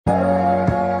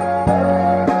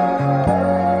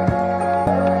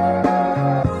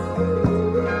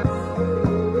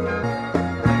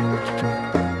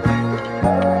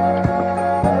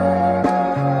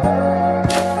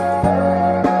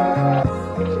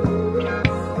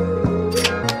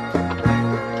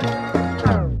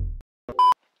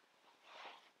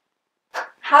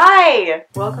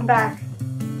welcome back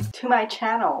to my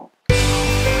channel.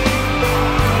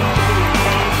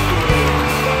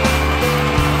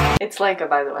 It's Lenka,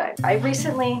 by the way. I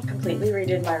recently completely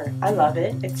redid my room. I love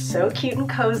it. It's so cute and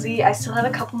cozy. I still have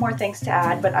a couple more things to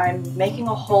add, but I'm making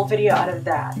a whole video out of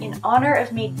that. In honor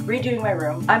of me redoing my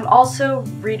room, I'm also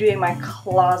redoing my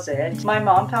closet. My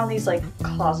mom found these like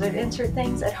closet insert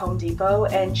things at Home Depot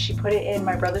and she put it in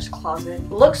my brother's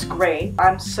closet. Looks great.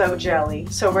 I'm so jelly.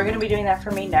 So we're gonna be doing that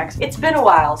for me next. It's been a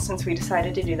while since we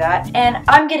decided to do that and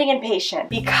I'm getting impatient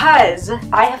because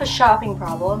I have a shopping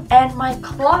problem and my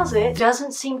closet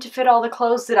doesn't seem to fit all the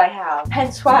clothes that I have.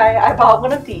 Hence why I bought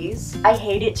one of these. I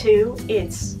hate it too.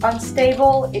 It's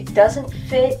unstable. It doesn't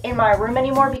fit in my room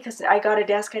anymore because I got a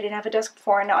desk. I didn't have a desk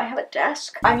before and now I have a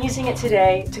desk. I'm using it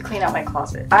today to clean out my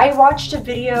closet. I watched a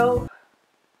video.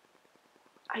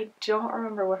 I don't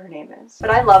remember what her name is, but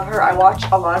I love her. I watch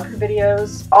a lot of her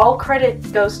videos. All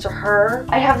credit goes to her.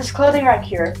 I have this clothing rack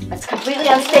here. It's completely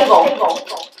unstable.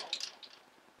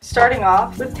 Starting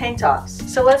off with tank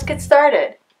tops. So let's get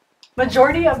started.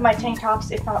 Majority of my tank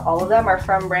tops, if not all of them, are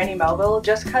from Brandy Melville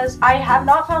just because I have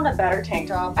not found a better tank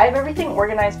top. I have everything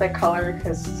organized by color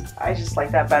because I just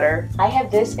like that better. I have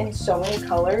this in so many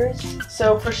colors,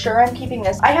 so for sure I'm keeping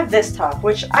this. I have this top,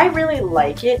 which I really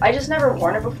like it. I just never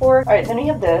worn it before. Alright, then we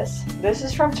have this. This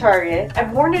is from Target.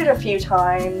 I've worn it a few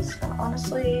times, and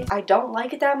honestly, I don't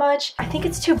like it that much. I think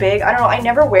it's too big. I don't know, I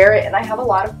never wear it, and I have a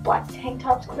lot of black tank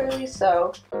tops clearly,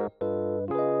 so...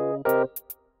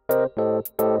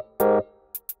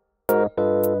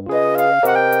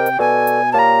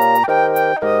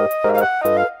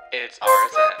 It's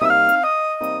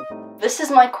RSN. This is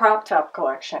my crop top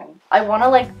collection. I want to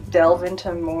like delve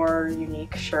into more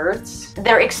unique shirts.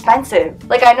 They're expensive.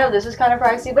 Like I know this is kind of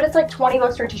pricey, but it's like 20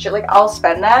 bucks for a t-shirt. Like I'll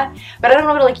spend that, but I don't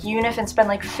know to like Unif and spend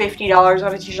like $50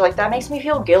 on a t-shirt. Like that makes me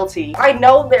feel guilty. I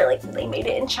know they're like, they made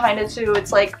it in China too.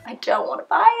 It's like, I don't want to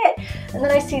buy it. And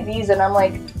then I see these and I'm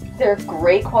like, they're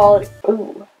great quality.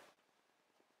 Ooh.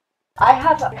 I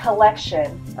have a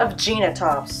collection of Gina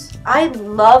tops. I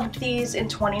loved these in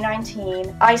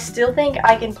 2019. I still think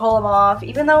I can pull them off,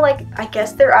 even though like I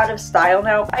guess they're out of style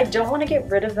now. I don't want to get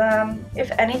rid of them. If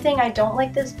anything, I don't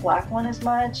like this black one as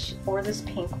much or this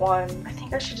pink one. I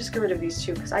think I should just get rid of these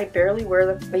two because I barely wear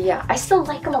them. But yeah, I still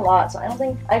like them a lot, so I don't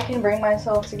think I can bring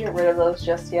myself to get rid of those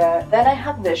just yet. Then I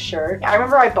have this shirt. I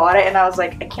remember I bought it and I was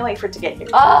like, I can't wait for it to get here.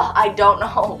 Oh, I don't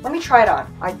know. Let me try it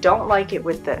on. I don't like it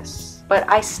with this, but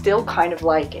I still kind of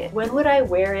like it. When would I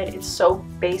wear it? It's so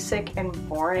basic and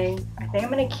boring. I think I'm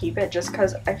gonna keep it just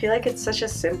because I feel like it's such a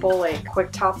simple, like,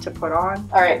 quick top to put on.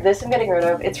 Alright, this I'm getting rid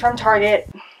of. It's from Target.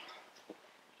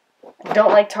 I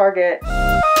don't like Target.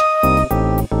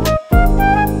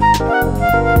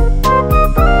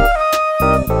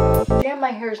 Damn,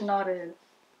 my hair's knotted.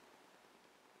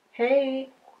 Hey,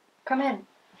 come in.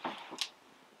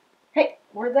 Hey,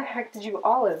 where the heck did you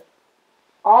Olive?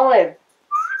 Olive!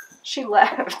 She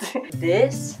left.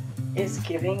 This is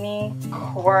giving me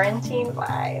quarantine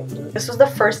vibes. This was the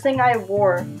first thing I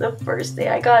wore the first day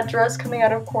I got dressed coming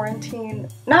out of quarantine.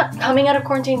 Not coming out of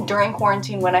quarantine, during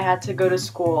quarantine when I had to go to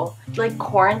school. Like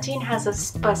quarantine has a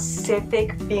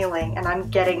specific feeling and I'm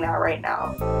getting that right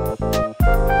now.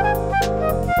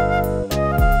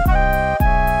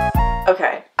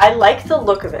 Okay, I like the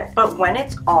look of it, but when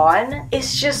it's on,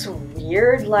 it's just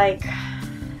weird, like...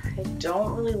 I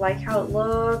don't really like how it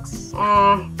looks.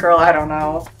 Girl, I don't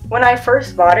know. When I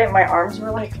first bought it, my arms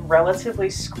were like relatively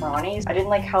scrawny. I didn't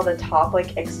like how the top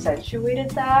like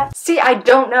accentuated that. See, I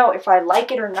don't know if I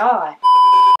like it or not.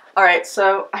 Alright,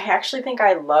 so I actually think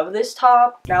I love this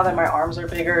top. Now that my arms are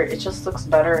bigger, it just looks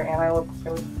better and I look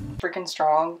really freaking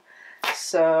strong.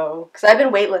 So, because I've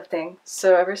been weightlifting.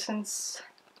 So ever since...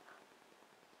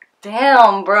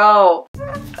 Damn, bro.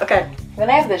 Okay, then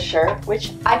I have this shirt,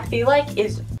 which I feel like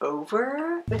is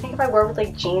over. I think if I wore it with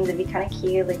like jeans, it'd be kind of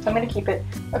cute. Like, so I'm gonna keep it.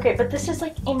 Okay, but this is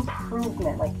like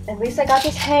improvement. Like, at least I got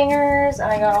these hangers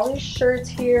and I got all these shirts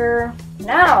here.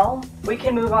 Now we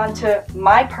can move on to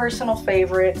my personal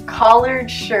favorite, collared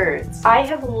shirts. I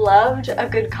have loved a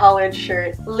good collared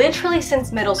shirt literally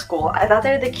since middle school. I thought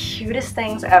they're the cutest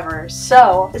things ever.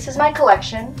 So this is my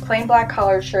collection. Plain black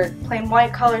collared shirt, plain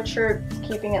white collared shirt,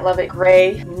 keeping it, love it,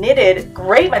 gray, knitted,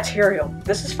 great material.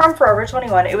 This is from Forever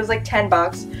 21. It was like 10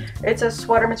 bucks. It's a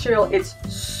sweater material. It's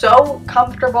so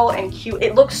comfortable and cute.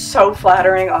 It looks so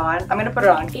flattering on. I'm gonna put it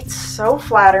on. It's so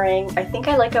flattering. I think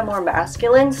I like a more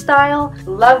masculine style.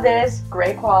 Love this.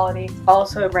 Great quality.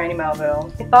 Also Brandy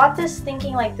Melville. I bought this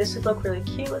thinking like this would look really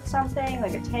cute with something,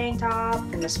 like a tank top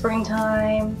in the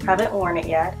springtime. Haven't worn it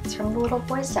yet. It's from the little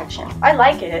boys section. I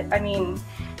like it. I mean,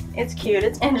 It's cute,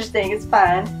 it's interesting, it's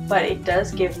fun, but it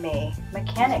does give me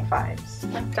mechanic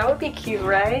vibes. Like, that would be cute,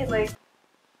 right? Like,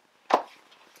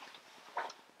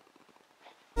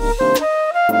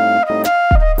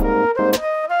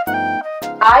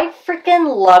 I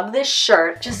freaking love this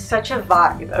shirt. Just such a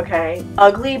vibe, okay?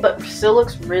 Ugly, but still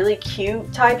looks really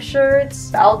cute type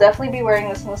shirts. I'll definitely be wearing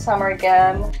this in the summer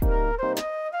again.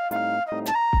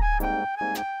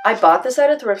 I bought this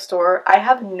at a thrift store. I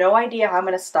have no idea how I'm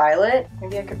gonna style it.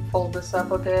 Maybe I could fold this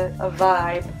up a bit. A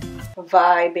vibe. A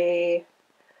vibey.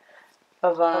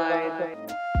 A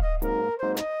vibe.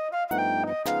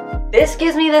 This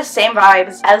gives me the same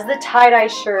vibes as the tie-dye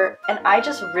shirt, and I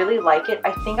just really like it.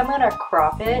 I think I'm gonna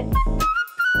crop it.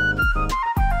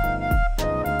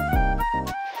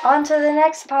 On to the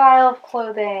next pile of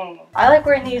clothing. I like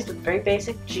wearing these with very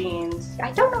basic jeans.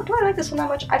 I don't know, do I like this one that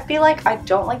much? I feel like I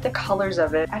don't like the colors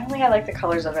of it. I don't think I like the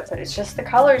colors of it, but it's just the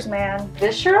colors, man.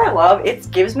 This shirt I love. It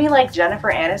gives me like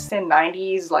Jennifer Aniston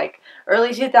 90s, like early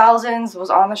 2000s, was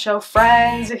on the show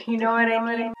Friends, if you know what I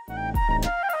mean.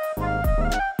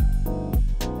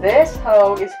 This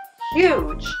hoe is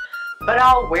huge, but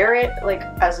I'll wear it like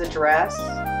as a dress.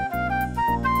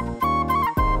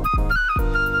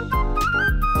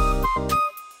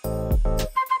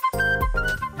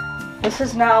 This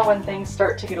is now when things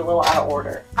start to get a little out of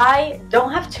order. I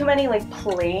don't have too many like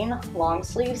plain long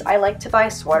sleeves. I like to buy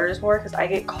sweaters more because I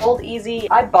get cold easy.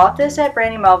 I bought this at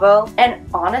Brandy Melville, and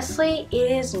honestly,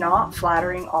 it is not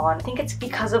flattering on. I think it's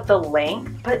because of the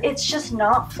length, but it's just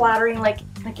not flattering like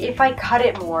if I cut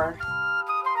it more.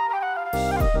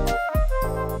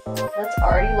 That's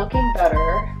already looking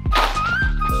better.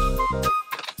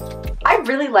 I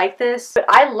really like this, but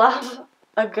I love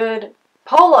a good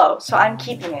polo, so I'm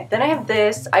keeping it. Then I have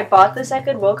this. I bought this at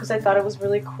Goodwill because I thought it was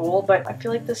really cool, but I feel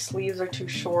like the sleeves are too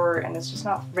short and it's just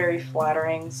not very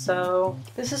flattering. So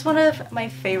this is one of my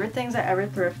favorite things I ever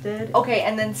thrifted. Okay,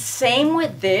 and then same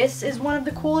with this is one of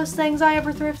the coolest things I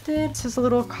ever thrifted. This is a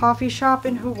little coffee shop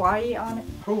in Hawaii on it.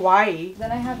 Hawaii.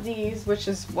 Then I have these, which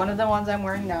is one of the ones I'm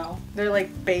wearing now. They're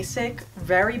like basic,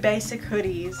 very basic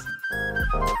hoodies.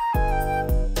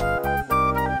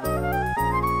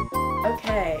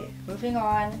 Okay, moving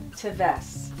on to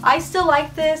vests. I still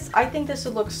like this. I think this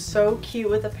would look so cute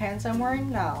with the pants I'm wearing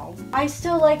now. I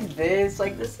still like this.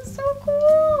 Like, this is so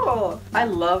cool. I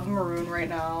love maroon right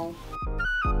now.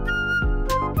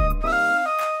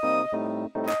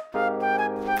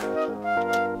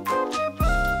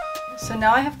 So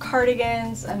now I have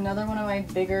cardigans, another one of my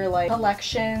bigger like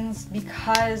collections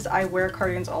because I wear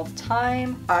cardigans all the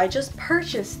time. I just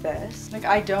purchased this. Like,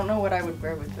 I don't know what I would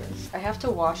wear with this. I have to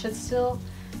wash it still,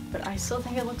 but I still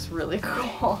think it looks really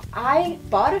cool. I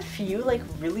bought a few like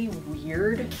really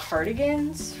weird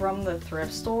cardigans from the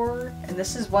thrift store, and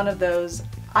this is one of those.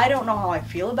 I don't know how I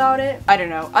feel about it. I don't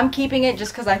know. I'm keeping it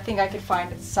just because I think I could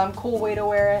find some cool way to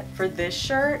wear it. For this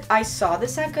shirt, I saw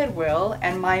this at Goodwill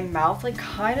and my mouth like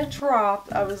kind of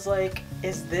dropped. I was like,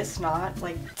 is this not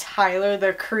like Tyler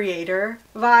the Creator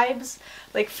vibes?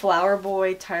 Like Flower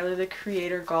Boy, Tyler the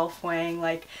Creator, Golf Wang,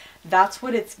 like that's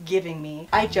what it's giving me.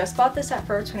 I just bought this at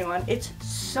Forever 21. It's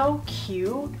so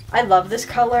cute. I love this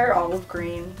color, olive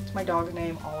green. It's my dog's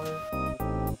name, Olive.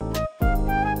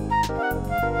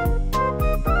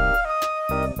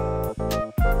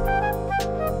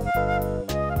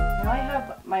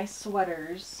 My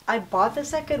sweaters. I bought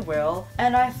this at Goodwill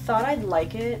and I thought I'd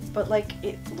like it, but like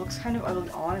it looks kind of ugly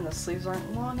on and the sleeves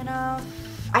aren't long enough.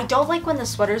 I don't like when the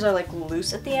sweaters are like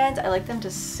loose at the end. I like them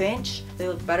to cinch. They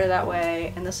look better that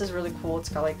way, and this is really cool. It's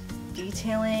got like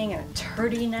detailing and a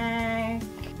turdy neck.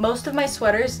 Most of my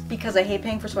sweaters, because I hate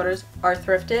paying for sweaters, are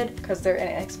thrifted because they're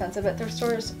inexpensive at thrift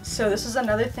stores. So this is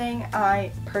another thing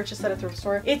I purchased at a thrift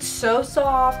store. It's so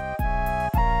soft.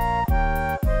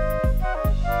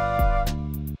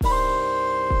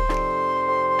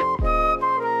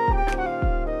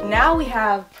 Now we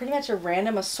have pretty much a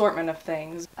random assortment of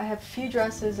things. I have a few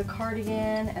dresses, a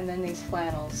cardigan, and then these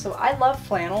flannels. So I love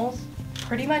flannels.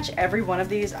 Pretty much every one of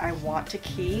these I want to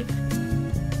keep.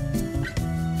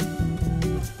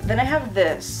 Then I have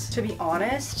this. To be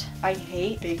honest, I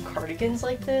hate big cardigans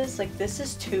like this. Like, this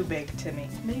is too big to me.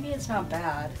 Maybe it's not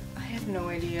bad. I have no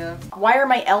idea. Why are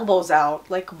my elbows out?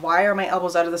 Like, why are my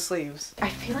elbows out of the sleeves? I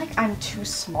feel like I'm too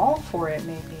small for it,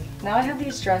 maybe. Now I have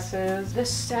these dresses. The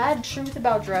sad truth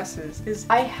about dresses is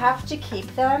I have to keep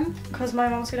them because my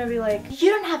mom's gonna be like, you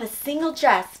don't have a single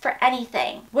dress for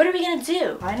anything. What are we gonna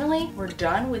do? Finally, we're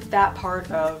done with that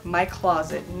part of my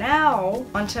closet. Now,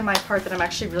 onto my part that I'm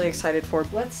actually really excited for.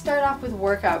 Let's let's start off with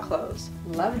workout clothes.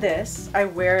 Love this. I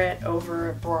wear it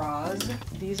over bras.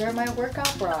 These are my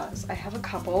workout bras. I have a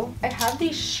couple. I have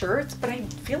these shirts, but I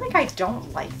feel like I don't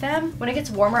like them. When it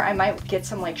gets warmer, I might get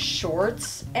some like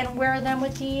shorts and wear them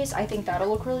with these. I think that'll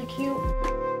look really cute.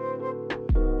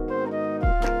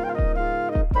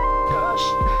 Gosh.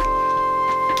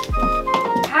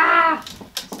 Ah!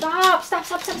 Stop! Stop!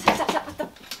 Stop! Stop! Stop! Stop!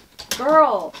 Stop!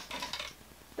 Girl!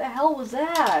 The hell was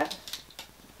that?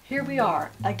 Here we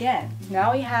are again.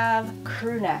 Now we have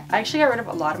crew neck. I actually got rid of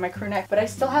a lot of my crew neck, but I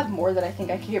still have more that I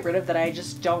think I can get rid of that I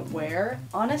just don't wear.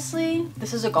 Honestly,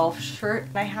 this is a golf shirt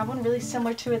and I have one really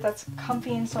similar to it that's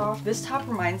comfy and soft. This top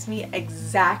reminds me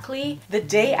exactly the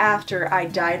day after I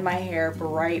dyed my hair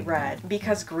bright red,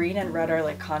 because green and red are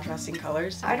like contrasting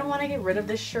colors. I don't want to get rid of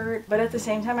this shirt, but at the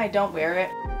same time I don't wear it.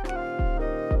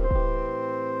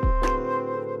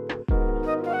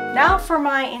 Now for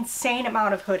my insane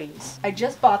amount of hoodies. I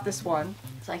just bought this one,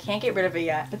 so I can't get rid of it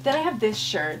yet. But then I have this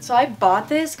shirt. So I bought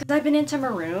this because I've been into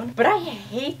maroon, but I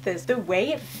hate this. The way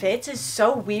it fits is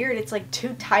so weird. It's like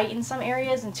too tight in some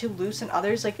areas and too loose in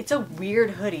others. Like, it's a weird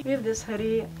hoodie. We have this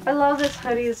hoodie. I love this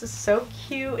hoodie. This is so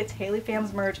cute. It's Haley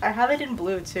Fam's merch. I have it in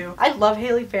blue too. I love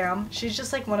Haley Fam. She's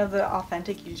just like one of the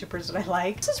authentic YouTubers that I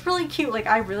like. This is really cute. Like,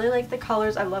 I really like the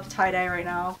colors. I love tie-dye right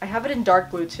now. I have it in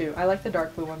dark blue too. I like the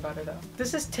dark blue one better though.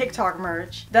 This is TikTok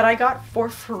merch that I got for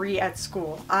free at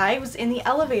school. I was in the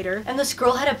elevator and this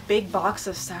girl had a big box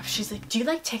of stuff. She's like, do you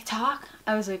like TikTok?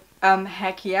 I was like,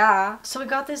 heck yeah. So I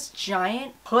got this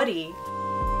giant hoodie.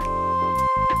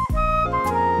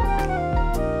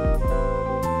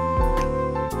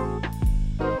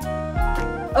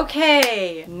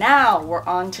 Okay, now we're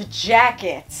on to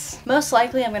jackets. Most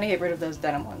likely I'm gonna get rid of those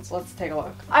denim ones. Let's take a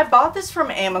look. I bought this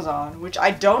from Amazon, which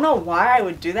I don't know why I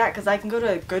would do that because I can go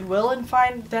to Goodwill and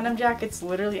find denim jackets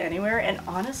literally anywhere, and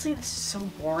honestly this is so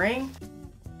boring.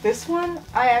 This one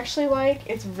I actually like.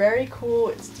 It's very cool.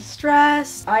 It's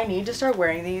distressed. I need to start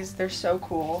wearing these. They're so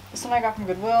cool. This one I got from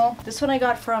Goodwill. This one I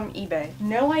got from eBay.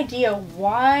 No idea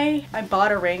why I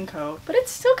bought a raincoat, but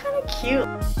it's still kind of cute.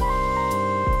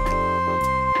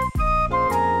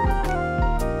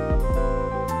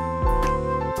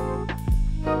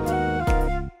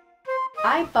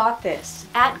 I bought this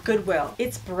at Goodwill.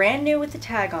 It's brand new with the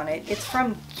tag on it. It's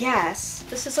from Guess.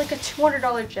 This is like a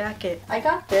 $200 jacket. I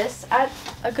got this at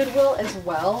a Goodwill as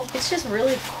well. It's just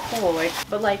really cool.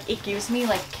 But like, it gives me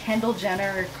like Kendall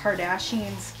Jenner,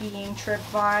 Kardashian skiing trip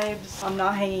vibes. I'm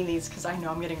not hanging these because I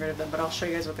know I'm getting rid of them, but I'll show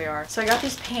you guys what they are. So I got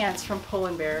these pants from Pull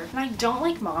 & Bear. And I don't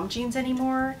like mom jeans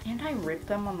anymore. And I ripped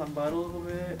them on the butt a little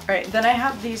bit. Alright, then I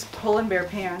have these Pull & Bear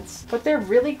pants. But they're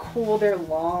really cool. They're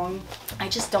long. I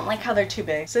just don't like how they're too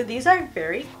big. So these are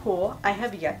very cool. I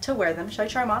have yet to wear them. Should I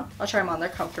try them on? I'll try them on. They're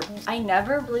comfortable. I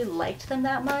never really liked them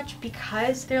that much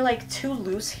because they're like too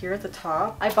loose here at the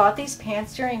top. I bought these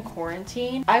pants during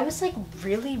quarantine. I was like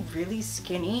really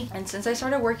skinny, and since I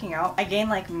started working out I gained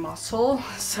like muscle.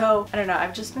 So I don't know,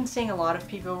 I've just been seeing a lot of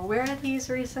people wear these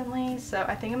recently, so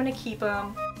I think I'm gonna keep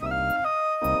them.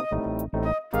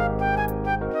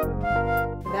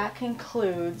 That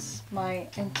concludes my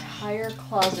entire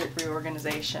closet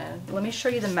reorganization. Let me show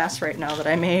you the mess right now that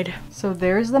I made. So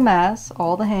there's the mess,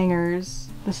 all the hangers.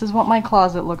 This is what my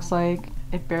closet looks like.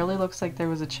 It barely looks like there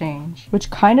was a change, which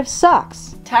kind of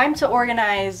sucks. Time to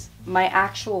organize my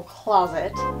actual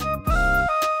closet.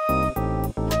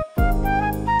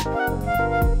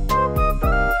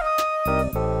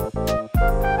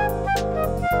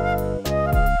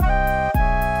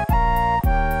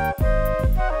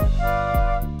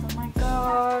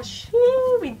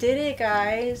 We did it,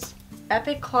 guys.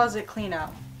 Epic closet clean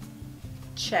out.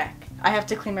 Check. I have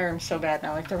to clean my room so bad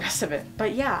now, like the rest of it.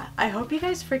 But yeah, I hope you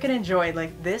guys freaking enjoyed.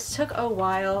 Like, this took a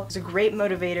while. It was a great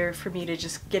motivator for me to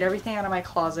just get everything out of my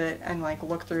closet and like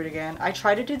look through it again. I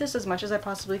try to do this as much as I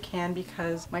possibly can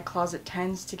because my closet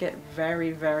tends to get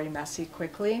very messy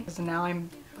quickly. Because now I'm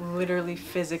literally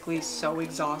physically so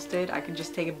exhausted. I could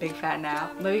just take a big fat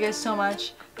nap. Love you guys so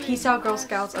much. Peace out, Girl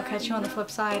Scouts. I'll catch you on the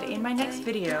flip side in my next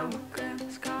video. And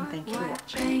thank you for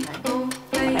watching.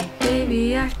 Bye.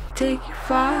 Baby, I could take you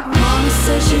far. Mama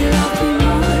said she loved me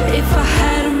more if I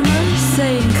had